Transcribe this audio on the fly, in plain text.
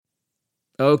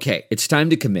Okay, it's time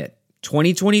to commit.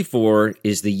 2024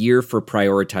 is the year for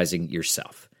prioritizing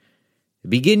yourself.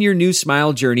 Begin your new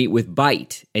smile journey with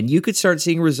Byte, and you could start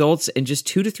seeing results in just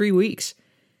 2 to 3 weeks.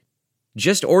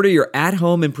 Just order your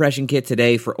at-home impression kit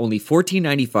today for only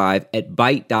 $14.95 at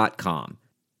Byte.com.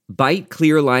 Byte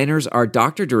clear liners are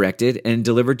doctor-directed and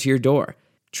delivered to your door.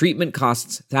 Treatment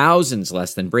costs thousands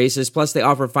less than braces, plus they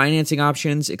offer financing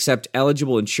options, accept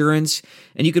eligible insurance,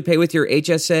 and you could pay with your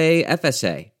HSA,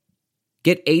 FSA.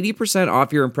 Get 80%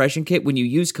 off your impression kit when you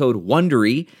use code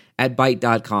WONDERY at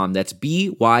Byte.com. That's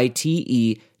BYTE.com.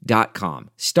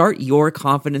 Start your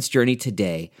confidence journey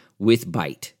today with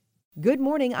Byte. Good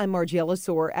morning, I'm Margiela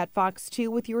Soar at Fox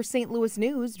 2 with your St. Louis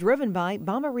news, driven by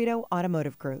Bomarito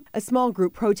Automotive Group. A small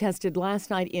group protested last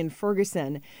night in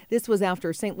Ferguson. This was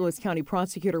after St. Louis County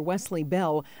Prosecutor Wesley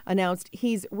Bell announced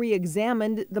he's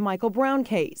re-examined the Michael Brown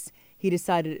case. He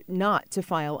decided not to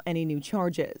file any new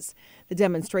charges. The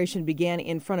demonstration began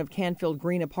in front of Canfield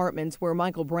Green Apartments, where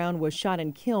Michael Brown was shot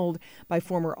and killed by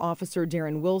former officer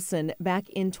Darren Wilson back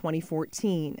in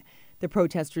 2014. The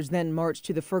protesters then marched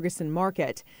to the Ferguson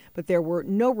Market, but there were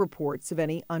no reports of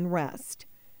any unrest.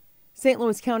 St.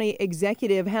 Louis County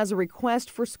Executive has a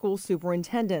request for school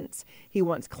superintendents. He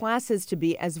wants classes to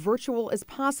be as virtual as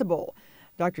possible.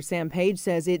 Dr. Sam Page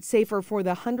says it's safer for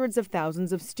the hundreds of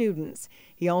thousands of students.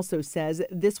 He also says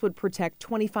this would protect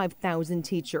 25,000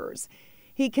 teachers.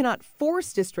 He cannot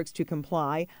force districts to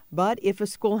comply, but if a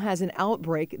school has an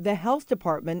outbreak, the health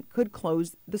department could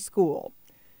close the school.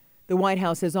 The White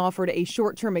House has offered a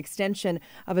short-term extension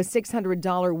of a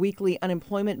 $600 weekly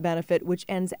unemployment benefit, which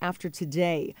ends after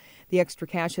today. The extra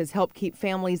cash has helped keep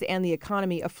families and the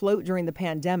economy afloat during the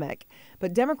pandemic.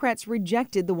 But Democrats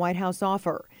rejected the White House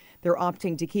offer. They're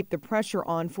opting to keep the pressure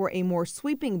on for a more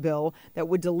sweeping bill that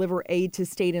would deliver aid to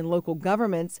state and local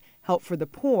governments, help for the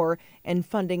poor, and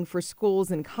funding for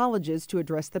schools and colleges to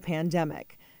address the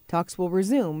pandemic. Talks will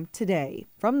resume today.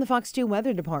 From the Fox 2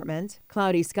 Weather Department,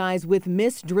 cloudy skies with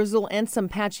mist, drizzle, and some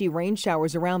patchy rain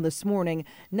showers around this morning.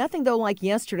 Nothing, though, like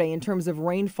yesterday in terms of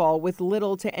rainfall, with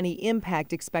little to any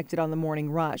impact expected on the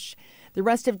morning rush. The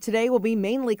rest of today will be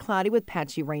mainly cloudy with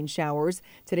patchy rain showers.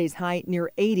 Today's high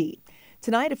near 80.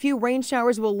 Tonight, a few rain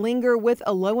showers will linger with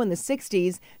a low in the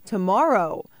 60s.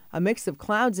 Tomorrow, a mix of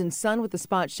clouds and sun with a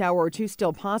spot shower or two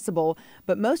still possible,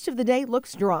 but most of the day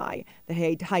looks dry.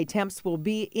 The high temps will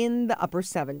be in the upper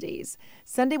 70s.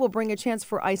 Sunday will bring a chance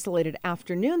for isolated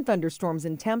afternoon thunderstorms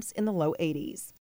and temps in the low 80s.